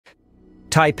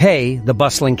Taipei, the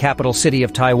bustling capital city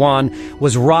of Taiwan,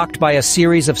 was rocked by a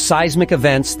series of seismic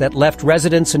events that left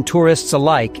residents and tourists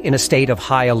alike in a state of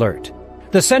high alert.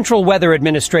 The Central Weather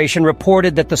Administration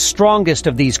reported that the strongest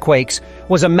of these quakes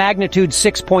was a magnitude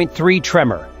 6.3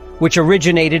 tremor, which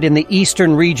originated in the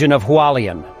eastern region of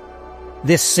Hualien.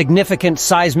 This significant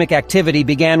seismic activity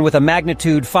began with a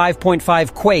magnitude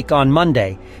 5.5 quake on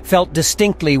Monday, felt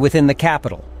distinctly within the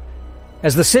capital.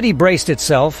 As the city braced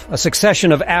itself, a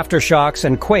succession of aftershocks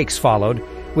and quakes followed,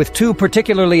 with two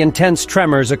particularly intense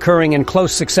tremors occurring in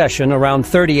close succession around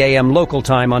 30 a.m. local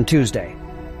time on Tuesday.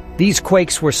 These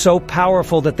quakes were so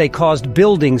powerful that they caused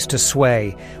buildings to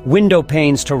sway, window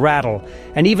panes to rattle,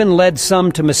 and even led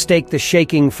some to mistake the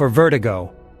shaking for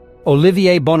vertigo.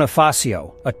 Olivier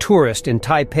Bonifacio, a tourist in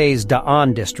Taipei's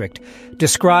Da'an district,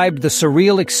 described the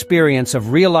surreal experience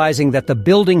of realizing that the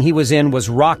building he was in was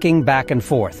rocking back and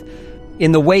forth.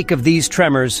 In the wake of these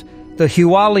tremors, the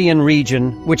Hualien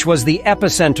region, which was the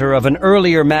epicenter of an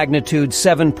earlier magnitude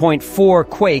 7.4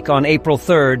 quake on April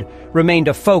 3rd, remained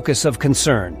a focus of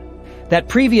concern. That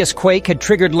previous quake had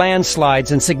triggered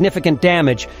landslides and significant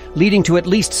damage, leading to at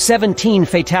least 17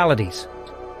 fatalities.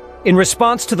 In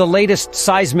response to the latest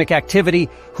seismic activity,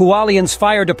 Hualien's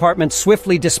fire department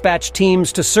swiftly dispatched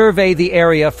teams to survey the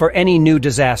area for any new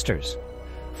disasters.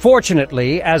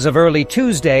 Fortunately, as of early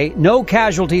Tuesday, no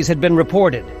casualties had been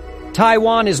reported.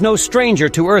 Taiwan is no stranger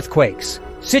to earthquakes.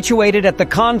 Situated at the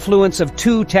confluence of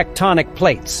two tectonic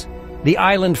plates, the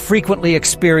island frequently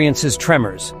experiences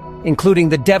tremors, including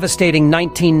the devastating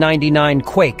 1999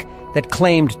 quake that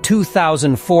claimed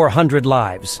 2,400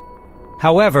 lives.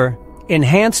 However,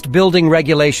 enhanced building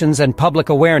regulations and public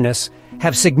awareness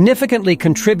have significantly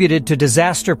contributed to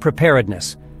disaster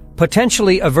preparedness,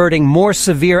 potentially averting more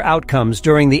severe outcomes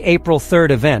during the April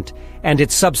 3rd event and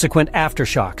its subsequent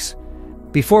aftershocks.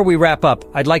 Before we wrap up,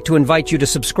 I'd like to invite you to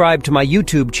subscribe to my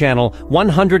YouTube channel,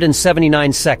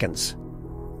 179 Seconds.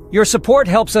 Your support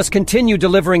helps us continue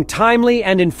delivering timely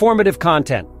and informative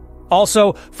content.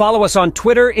 Also, follow us on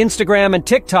Twitter, Instagram, and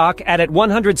TikTok at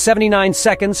 179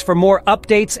 Seconds for more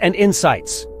updates and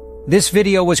insights. This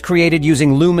video was created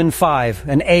using Lumen 5,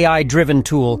 an AI-driven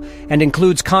tool, and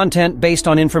includes content based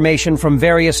on information from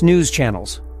various news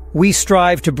channels. We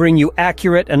strive to bring you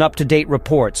accurate and up-to-date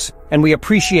reports, and we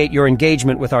appreciate your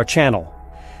engagement with our channel.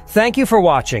 Thank you for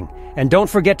watching, and don't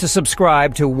forget to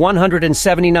subscribe to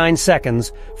 179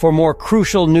 Seconds for more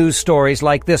crucial news stories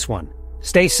like this one.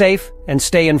 Stay safe and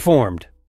stay informed.